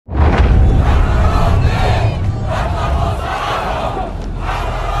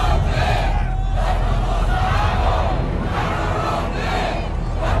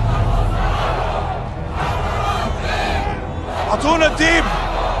نتيب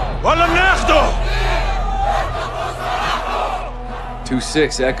ولا بناخده.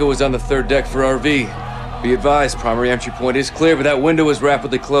 2-6, Echo is on the third deck for RV. Be advised, primary entry point is clear, but that window is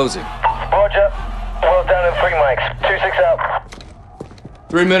rapidly closing. Roger. Well down in 3 mics. 2-6 out.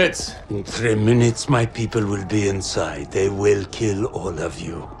 3 minutes. In 3 minutes, my people will be inside. They will kill all of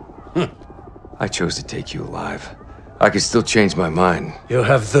you. I chose to take you alive. I could still change my mind. You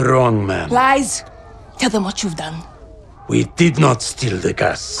have the wrong man. Lies! Tell them what you've done. We did not steal the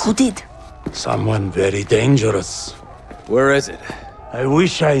gas. Who did? Someone very dangerous. Where is it? I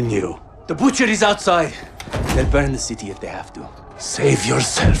wish I knew. The butcher is outside. They'll burn the city if they have to. Save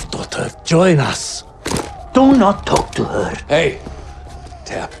yourself, daughter. Join us. Do not talk to her. Hey!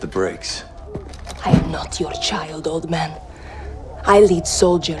 Tap the brakes. I am not your child, old man. I lead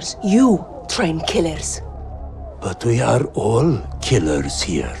soldiers. You train killers. But we are all killers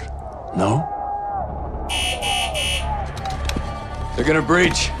here, no? They're gonna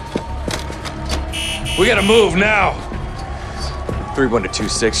breach. We gotta move now. 3-1 to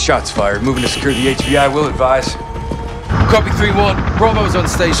 2-6, shots fired. Moving to secure the HVI, will advise. Copy 3-1. Bravo's on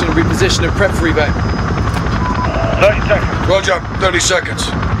station. Reposition and prep for evac. 30 seconds. Roger, 30 seconds.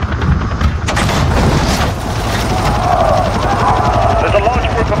 There's a large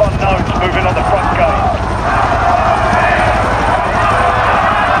group of unknowns moving on the front gate.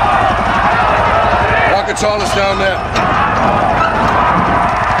 Alcatala's down there.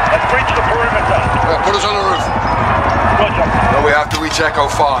 Let's reach the perimeter. Put us on the roof. Roger. No, we have to reach Echo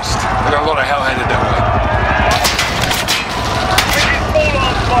fast. We got a lot of hell headed that way. Taking full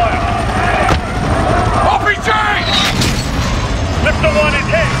on fire. RPG! Lifter 1 is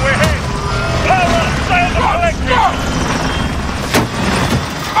hit. We're hit. Power, stay on the collective.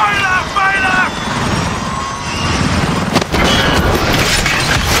 Fire! Fire!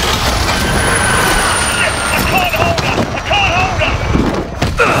 I can't hold her. I can't hold her.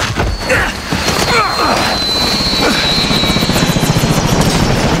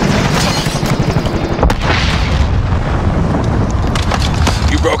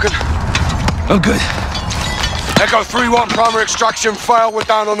 You broken? I'm good. Echo 3-1, primary extraction failed. We're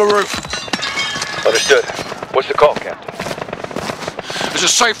down on the roof. Understood. What's the call, Captain? There's a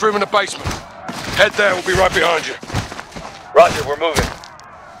safe room in the basement. Head there, we'll be right behind you. Roger, we're moving.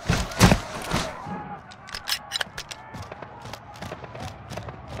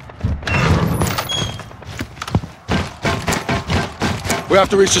 We have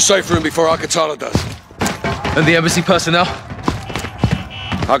to reach the safe room before Alcatala does. And the embassy personnel?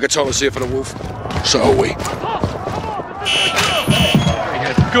 Alcatala's here for the wolf. So are we.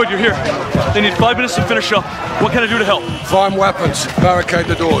 Good, you're here. They need 5 minutes to finish up. What can I do to help? Find weapons. Barricade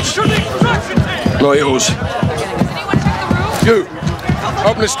the doors. Shoot the extraction team! Not yours. You!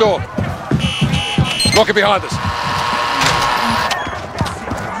 Open this door. Lock it behind us.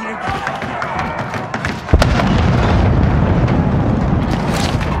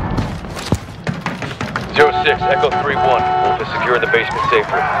 Echo 3-1. Wolf is secure in the basement safe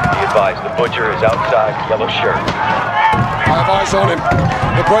room. Be advised, the butcher is outside, yellow shirt. I have eyes on him.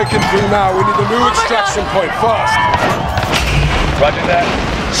 They're breaking through now. We need a new extraction point fast. Roger that.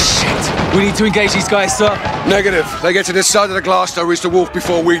 Shit. We need to engage these guys, sir. Negative. They get to this side of the glass, they'll reach the wolf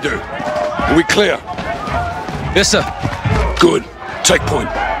before we do. Are we clear? Yes, sir. Good. Take point.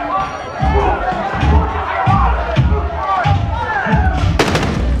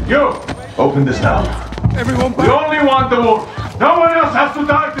 You! Open this now. Everyone back. We only want the wolf. No one else has to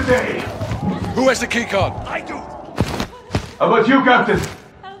die today. Who has the key card? I do. How about you, Captain?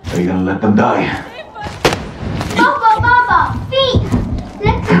 Are you gonna let them die? Baba, feet!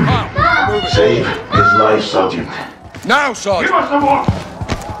 Let them go! Save his life, Sergeant. Now, Sergeant! Give us the wolf!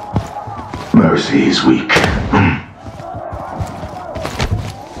 Mercy is weak.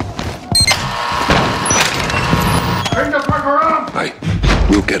 Bring the truck around! Hey,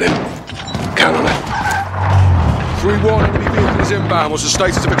 we'll get him. Count on it. 3-1, enemy vehicle is inbound. What's the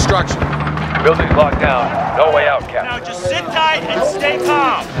status of extraction? Building's locked down. No way out, Captain. Now just sit tight and stay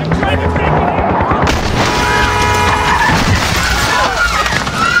calm.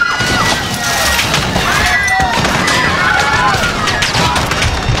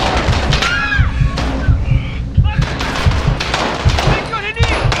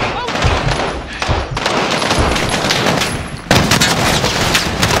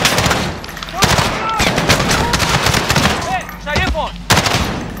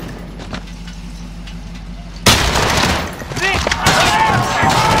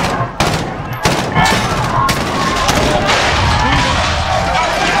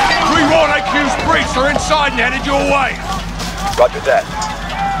 They're inside and headed your way. Roger that.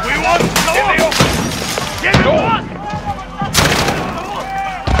 We want the wolf! Give it one!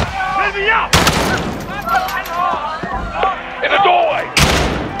 me up! In the doorway!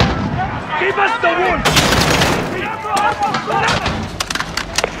 Give us the wood!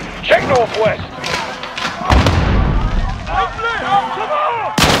 Check northwest!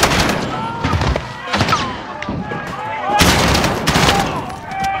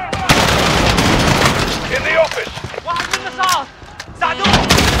 In the office!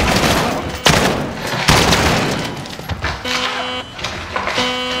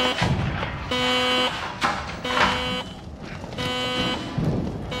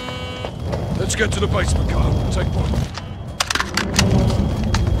 Let's get to the basement, Carl. Take point.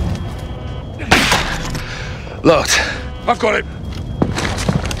 Locked. I've got it.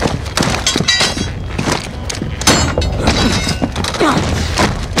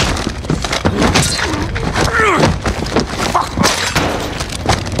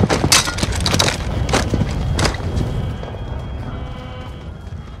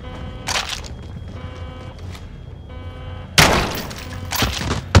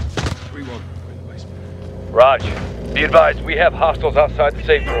 Raj, be advised, we have hostiles outside the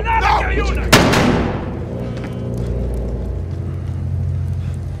safe room.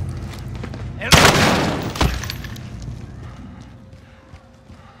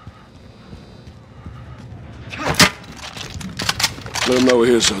 Let them know we're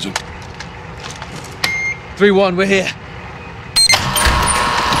here, Sergeant. 3-1, we're here.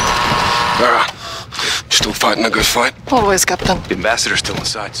 Vera, still fighting a good fight? Always, Captain. The ambassador's still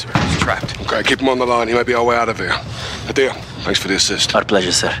inside, sir. He's trapped. Okay, keep him on the line. He may be our way out of here. Adir, thanks for the assist. Our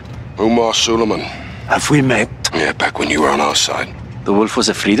pleasure, sir. Umar Suleiman. Have we met? Yeah, back when you were on our side. The wolf was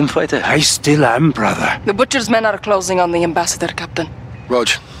a freedom fighter? I still am, brother. The Butcher's men are closing on the ambassador, Captain. Rog.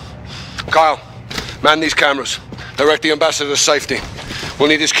 Kyle, man these cameras. Direct the ambassador to safety. We'll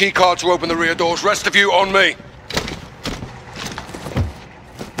need his key card to open the rear doors. Rest of you on me.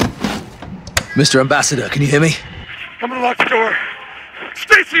 Mr. Ambassador, can you hear me? I'm gonna lock the door.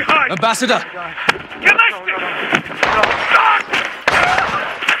 Stacy, hide! Ambassador! Get my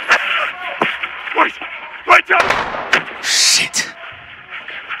Wait! Wait down! Shit.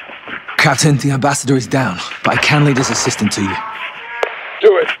 Captain, the ambassador is down, but I can lead his assistant to you.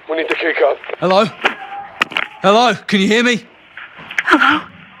 Do it. We need the key card. Hello? Hello? Can you hear me? Hello?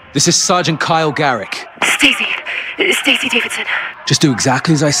 This is Sergeant Kyle Garrick. Stacy. Stacy Davidson. Just do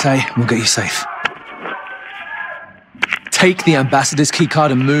exactly as I say, and we'll get you safe. Take the ambassador's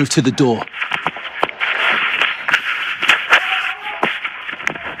keycard and move to the door.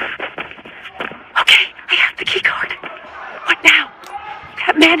 Okay, I have the keycard. What now?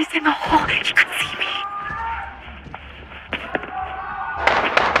 That man is in the hall. He could see me.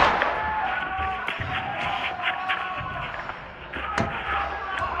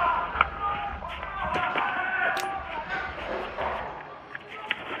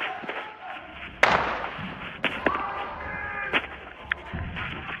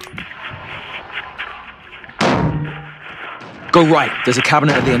 Go right. There's a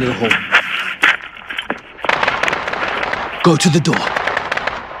cabinet at the end of the hall. Go to the door.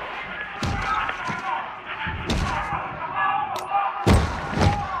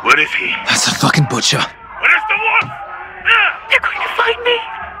 Where is he? That's the fucking butcher. Where is the wolf? They're going to find me.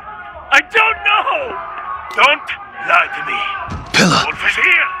 I don't know! Don't lie to me. Pillar. Wolf is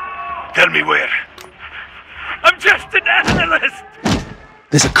here. Tell me where. I'm just an analyst.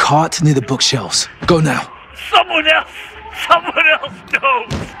 There's a cart near the bookshelves. Go now. Someone else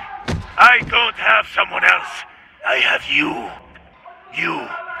knows. I don't have someone else. I have you. You,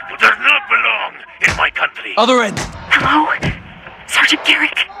 who does not belong in my country. Other end. Hello? Sergeant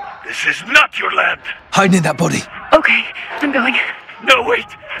Garrick? This is not your land. Hide in that body. Okay, I'm going. No, wait,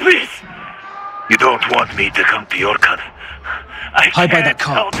 please. You don't want me to come to your country. I Hide by can't that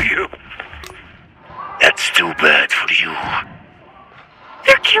car. help you. That's too bad for you.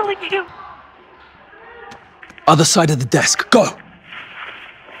 They're killing you. Other side of the desk. Go.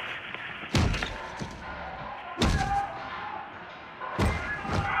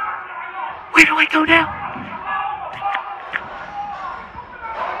 Where do I go now?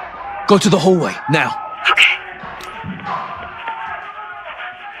 Go to the hallway, now. Okay.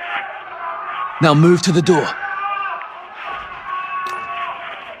 Now move to the door.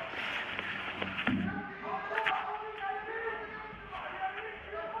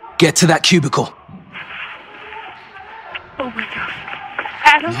 Get to that cubicle. Oh my God.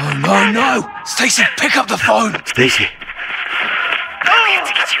 Adam? No. Stacy, pick up the phone. Stacy. We have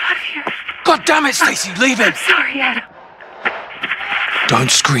to get you out of here. God damn it, Stacy, leave him. I'm sorry, Adam. Don't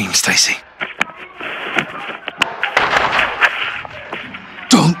scream, Stacy.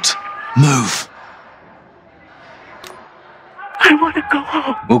 Don't move. I want to to go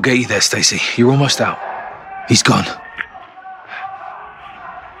home. We'll get you there, Stacy. You're almost out. He's gone.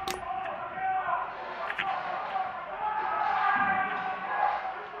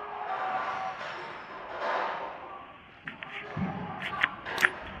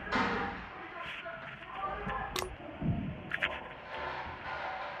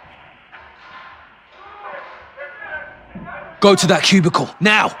 Go to that cubicle,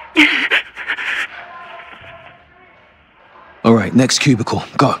 now! All right, next cubicle,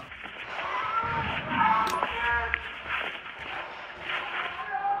 go.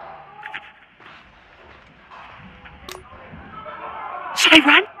 Should I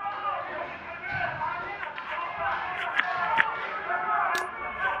run?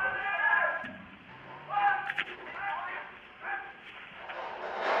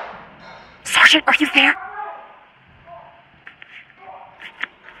 Sergeant, are you there?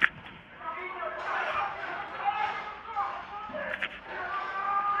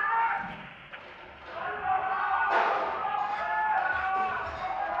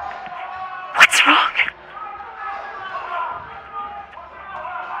 What's wrong?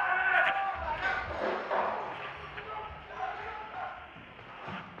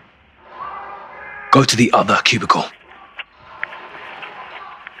 Go to the other cubicle.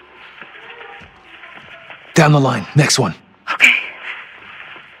 Down the line, next one. Okay.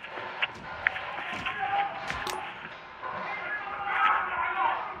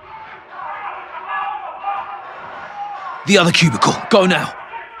 The other cubicle, go now.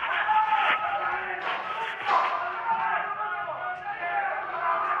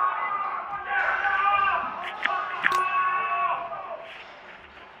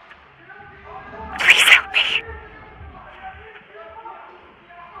 Please help me.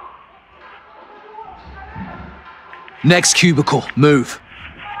 Next cubicle, move.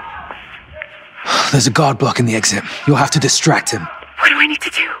 There's a guard blocking the exit. You'll have to distract him. What do I need to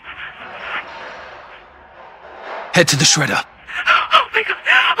do? Head to the shredder. Oh my god!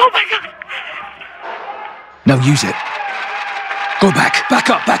 Oh my god! Now use it. Go back. Back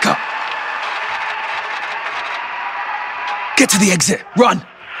up, back up. Get to the exit. Run.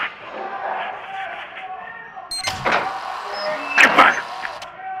 Get back!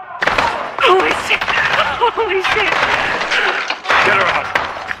 Holy shit! Holy shit! Get her out.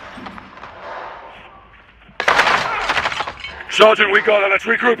 Sergeant, we got her. Let's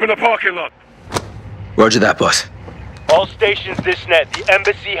regroup in the parking lot. Roger that, boss. All stations this net. The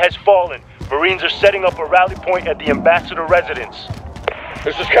embassy has fallen. Marines are setting up a rally point at the ambassador residence.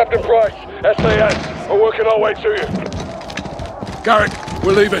 This is Captain Price, SAS. We're working our way to you. Garrett,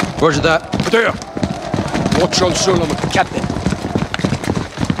 we're leaving. Roger that. Padilla, watch on Solomon. Captain.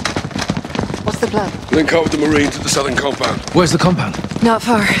 What's the plan? Link up with the Marines at the southern compound. Where's the compound? Not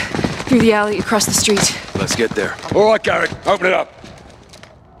far. Through the alley, across the street. Let's get there. All right, Garrett, open it up.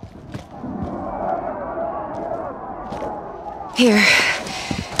 Here.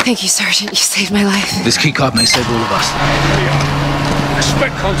 Thank you, Sergeant. You saved my life. This keycard may save all of us.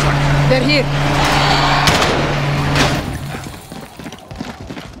 Expect contact. They're here.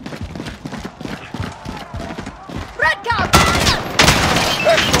 Red cow!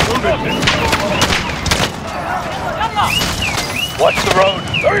 Watch the road.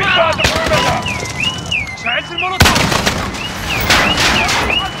 They're inside the perimeter!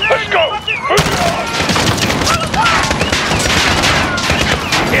 Let's go!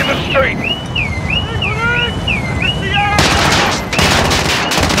 In the street!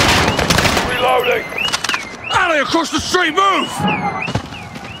 Reloading! Alley across the street, move!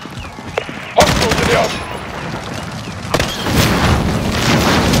 Hostiles in the open!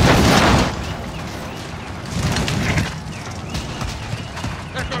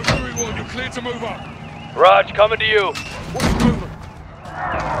 Echo 3-1, you're clear to move up. Raj, coming to you.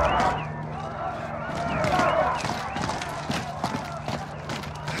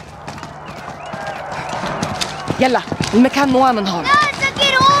 يلا المكان مؤمن هون. لا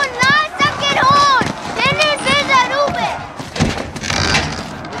سكر هون! لا سكر هون! ننزل ضربة!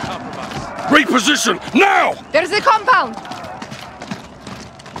 Reposition, now! There's a compound.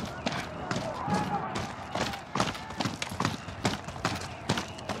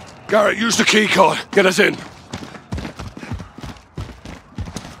 Garrett, use the key card. Get us in.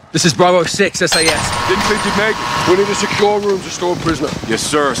 This is Bravo 6, SAS. Didn't think you'd make it. We need a secure room to store a prisoner. Yes,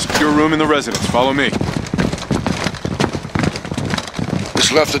 sir. Secure room in the residence. Follow me.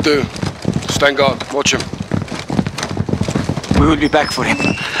 This left to do. Stand guard. Watch him. We will be back for him.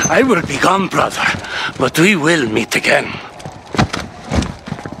 I will be gone, brother, but we will meet again.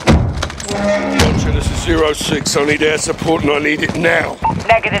 Roger, this is 06. I need air support and I need it now.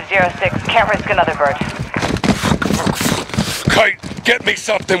 Negative 06. Can't risk another bird. Kate, Get me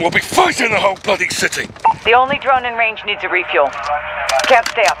something, we'll be fighting the whole bloody city. The only drone in range needs a refuel. Can't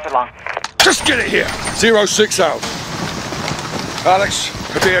stay up for long. Just get it here. 06 out. Alex,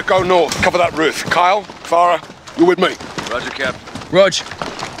 Padilla, go north. Cover that roof. Kyle, Farah, you with me? Roger, Captain. Rog.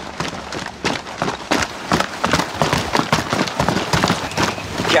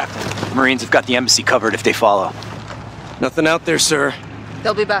 Captain, Marines have got the embassy covered if they follow. Nothing out there, sir.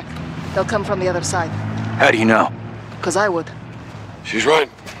 They'll be back. They'll come from the other side. How do you know? 'Cause I would. She's right.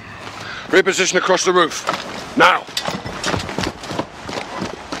 Reposition across the roof. Now.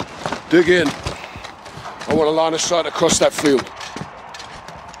 Dig in. I want a line of sight across that field.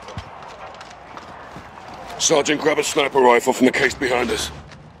 Sergeant, grab a sniper rifle from the case behind us.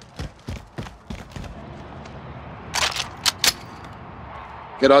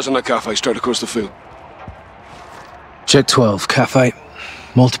 Get eyes on that cafe straight across the field. Check 12, cafe.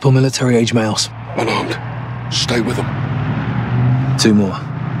 Multiple military-age males. Unarmed. Stay with them. 2 more.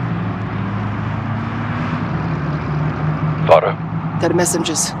 Potter, They're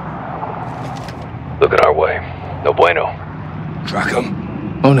messengers. looking our way. No bueno. Track them.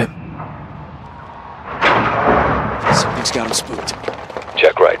 On it. Something's got him spooked.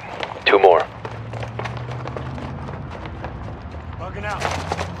 Check right. 2 more. Bugging out.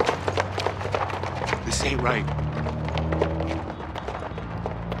 This ain't right.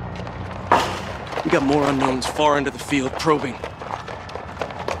 We got more unknowns far into the field probing.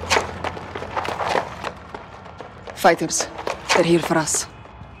 Fighters. They're here for us.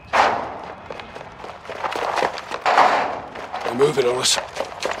 They're moving on us.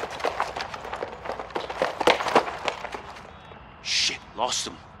 Shit, lost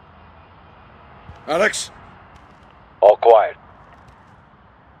him. Alex? All quiet.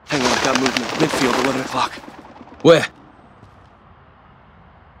 Hang on, got movement. Midfield, 11 o'clock. Where?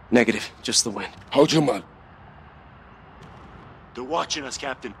 Negative, just the wind. Hold your mud. They're watching us,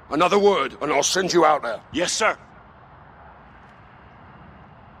 Captain. Another word, and I'll send you out there. Yes, sir.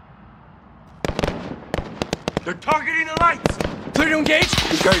 They're targeting the lights. Clear to engage?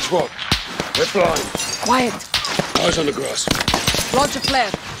 Engage what? They're blind. Quiet. Eyes on the grass. Launch a flare.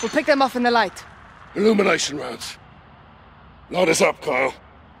 We'll pick them off in the light. Illumination rounds. Load us up, Kyle.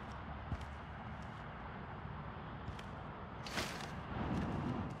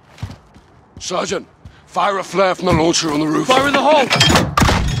 Sergeant, fire a flare from the launcher on the roof. Fire in the hole!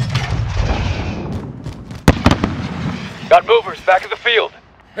 Got movers back at the field.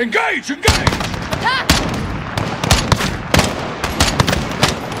 Engage! Engage!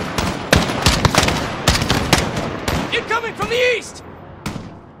 Incoming from the east!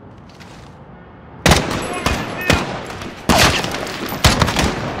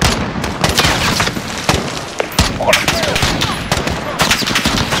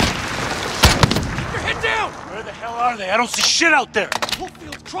 You're hit down! Where the hell are they? I don't see shit out there. Whole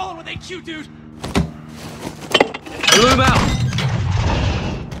field's crawling with AQ, dude! Blew him out!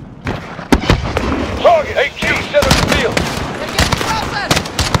 Target! AQ, center of the field!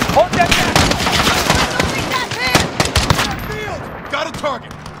 Hold that down! Got a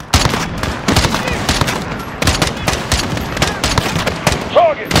target!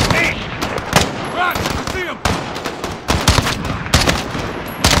 Target! East! Right, I see him!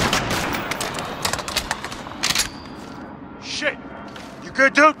 Shit! You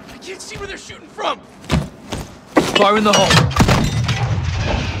good, dude? I can't see where they're shooting from! Fire in the hole!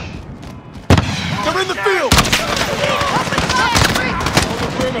 They're in the field!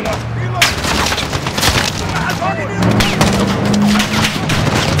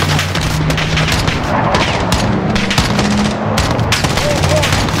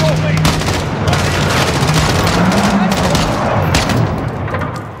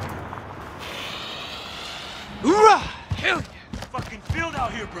 Hoorah! Hell yeah! Fucking field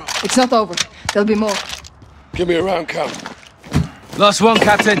out here, bro. It's not over. There'll be more. Give me a round count. Last one,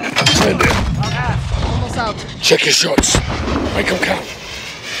 Captain. Send it. Almost out. Check your shots. Make them count.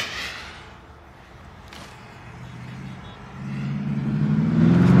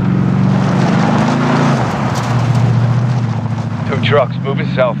 Two trucks moving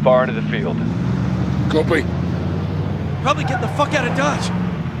south far into the field. Copy. Probably get the fuck out of Dodge.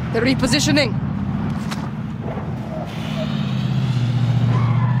 They're repositioning.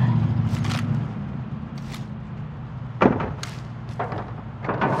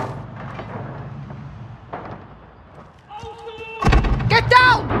 Get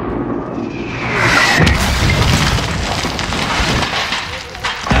down!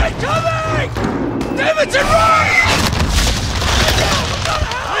 Hey, coming! Davidson, run!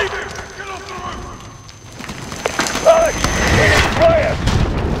 Alex! Flare!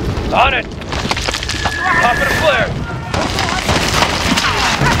 On it! Popping a flare!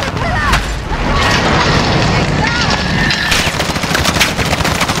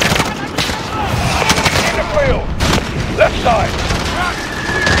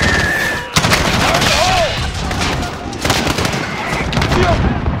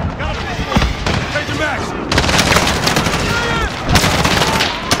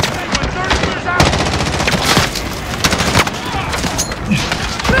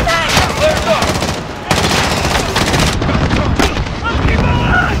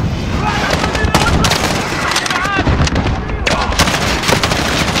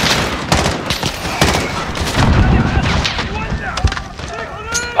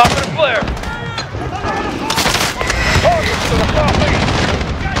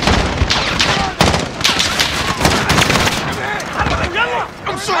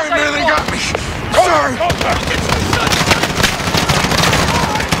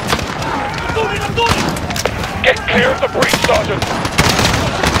 Sergeant.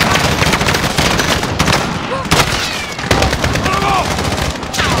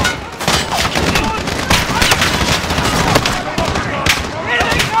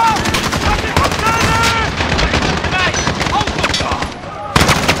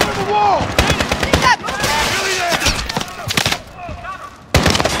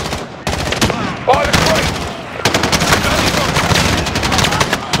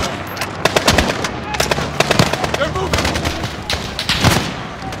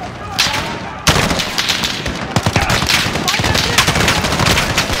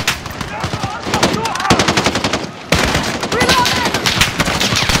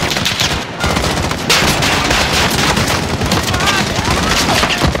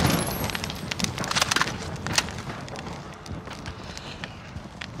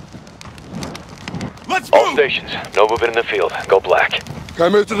 All stations, no movement in the field. Go black. Okay,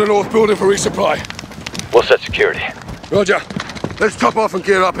 move to the north building for resupply. We'll set security. Roger. Let's top off and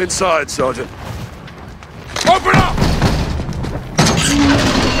gear up inside, Sergeant. Open up!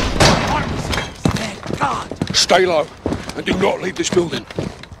 Stay low, and do not leave this building.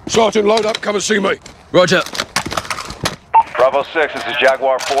 Sergeant, load up, come and see me. Roger. Bravo 6, this is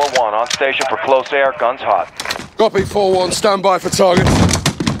Jaguar 4-1, on station for close air, guns hot. Copy 4-1, stand by for target.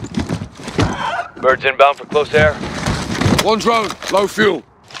 Birds inbound for close air. One drone, low fuel.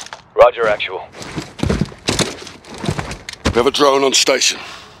 Roger, actual. We have a drone on station.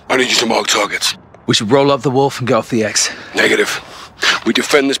 I need you to mark targets. We should roll up the wolf and get off the X. Negative. We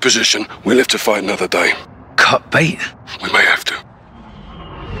defend this position, we live to fight another day. Cut bait? We may have to.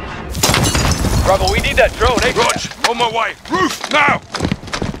 Bravo, we need that drone, eh? Rog, on my way. Roof, now!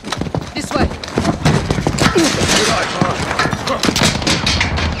 This way.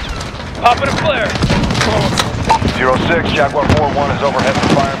 Popping a flare. 06, Jaguar 4-1 is overhead for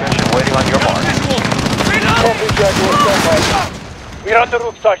fire mission, waiting on your mark. Copy, Jaguar, stand by. We're on the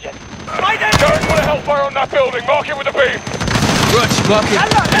roof, Sergeant. Turn for the hellfire on that building. Mark it with a beam. Rutch, block it.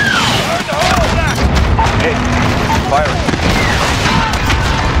 Hey, fire.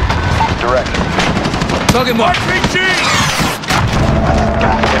 Direct. Target mark. RPG!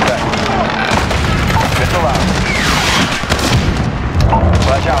 Impact. Missile out.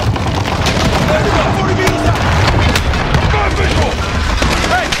 Flash out. 40 meters out. Got visual.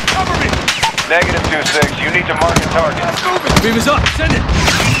 Hey, cover me. Negative 2-6, you need to mark a target. Beam is up. Send it.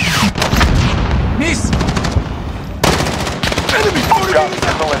 Miss. Enemy 40 Copy, meters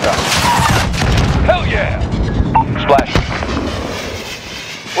out. missile inbound. Hell yeah. Splash.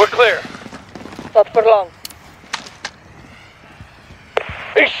 We're clear. Not for long.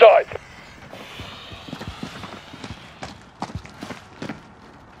 East side.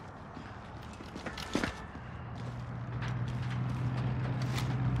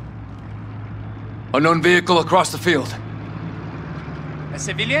 Unknown vehicle across the field. A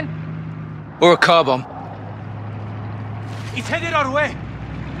civilian? Or a car bomb. He's headed our way.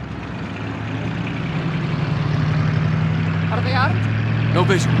 Are they armed? No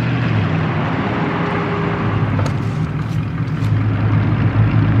visual.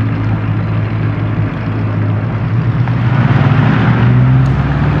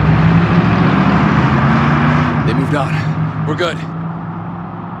 They moved on. We're good.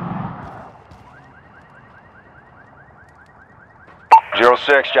 Zero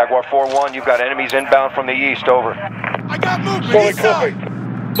 06, Jaguar 4-1, you've got enemies inbound from the east, over. I got movement. East side.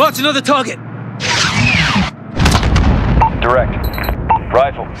 Mark's another target. Direct.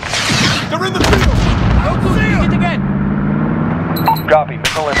 Rifle. They're in the field. Don't see it again. Copy,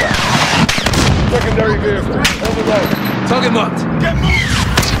 missile inbound. Secondary vehicle. On the road. Target marked. Get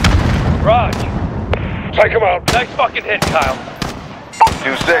moving. Raj. Take him out. Nice fucking hit, Kyle.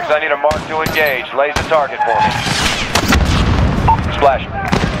 2-6, I need a mark to engage. Lays the target for me. Splash.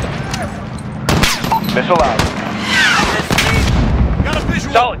 Missile out. Got a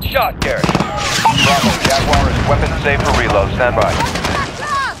visual. Solid shot, Garrett. Bravo, Jaguar is weapon safe for reload. Stand by.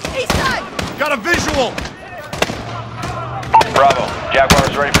 Got a visual. Bravo, Jaguar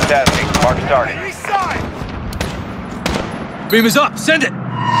is ready for tasking. Mark the target. East side. Beam is up. Send it.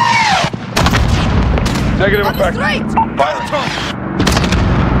 Negative effect. Fire.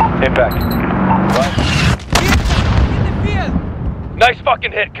 Impact. Right. Nice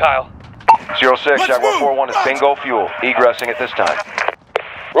fucking hit, Kyle. 06, Jaguar 4-1 is bingo fuel. Egressing at this time.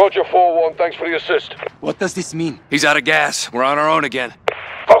 Roger 4-1, thanks for the assist. What does this mean? He's out of gas. We're on our own again.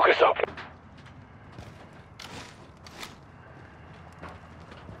 Focus up.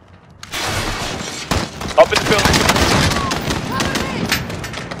 Up in the building.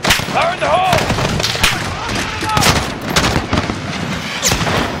 Fire in the hole!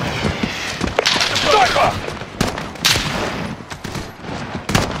 Sniper!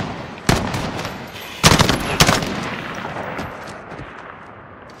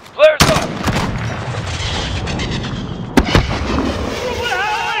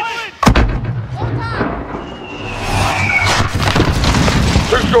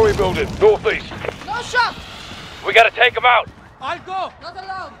 Two-story building, northeast. No shot! We gotta take him out. I'll go. Not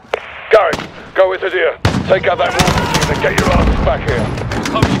allowed. Gary, go with Hadir. Take out that wall and get your asses back here.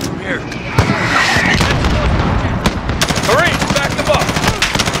 Coming from here. Marines, back them up.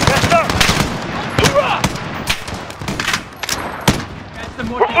 Yes, sir. Hoorah!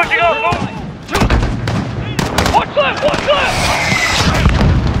 We're pushing out, move! Watch left, watch left!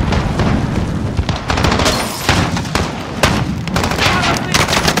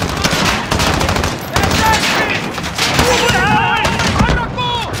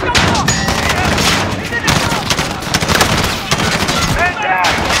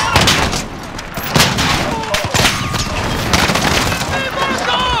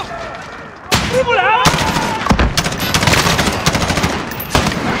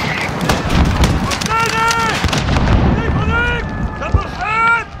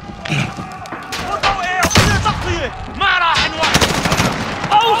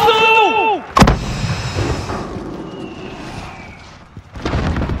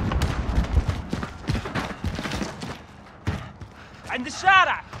 عند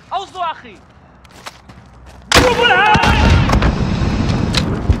الشارع اوصلوا اخي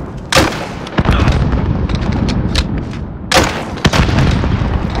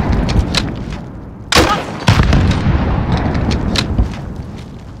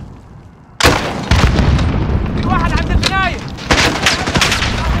واحد عند البناية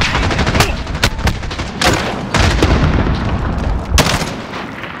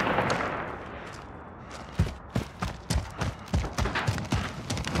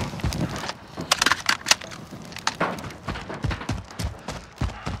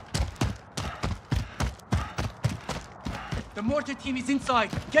The mortar team is inside.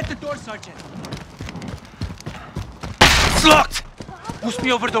 Get the door, Sergeant. It's locked! Push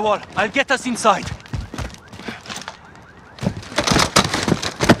me over the wall. I'll get us inside.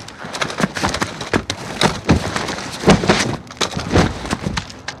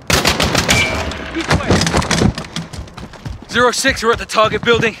 This way. 06, we're at the target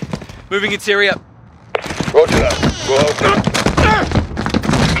building. Moving interior. Roger that. We'll hold it.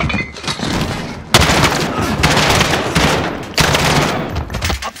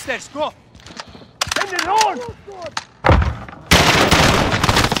 Upstairs, go. Send it on!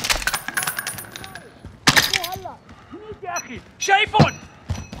 يا اخي شايفون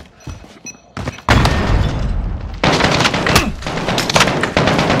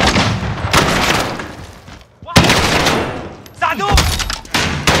ساعدوه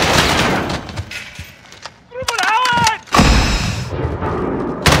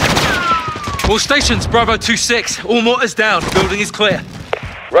All stations, Bravo 2-6. All mortars down. Building is clear.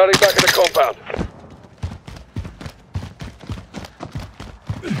 Rally back in the compound.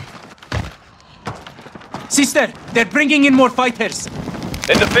 Sister, they're bringing in more fighters.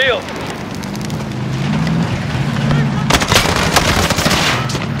 In the field.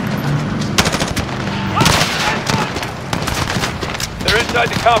 They're inside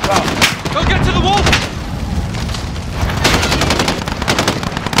the compound. Go get to the wall!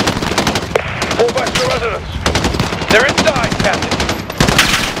 Fall back to the residence. They're inside, Captain.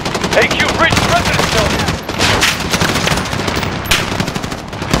 AQ, reach the residence building.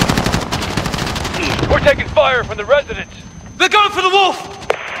 We're taking fire from the residence. They're going for the wolf!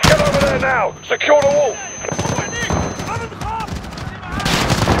 Get over there now. Secure the wall.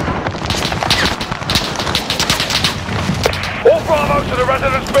 All Bravos to the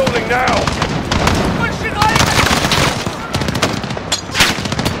residence building now.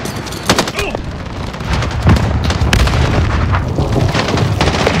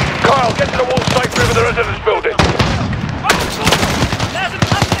 Kyle, get to the wall safely with the residence building.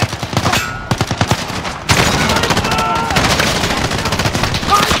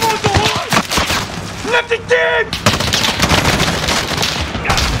 Left it dead!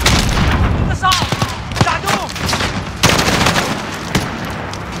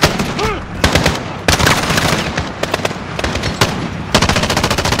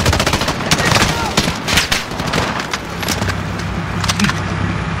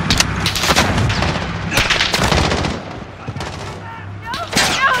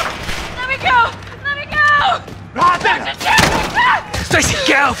 Stacy,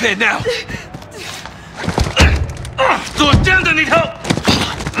 get out of here now! Doors down, I need help!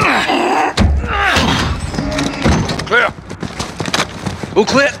 Clear. All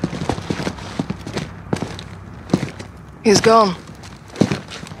clear? He's gone.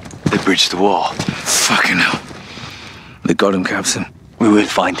 They breached the wall. Fucking hell. They got him, Captain. We will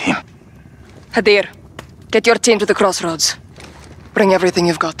find him. Hadir, get your team to the crossroads. Bring everything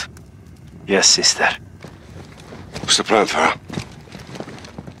you've got. Yes, sister. What's the plan, Farah?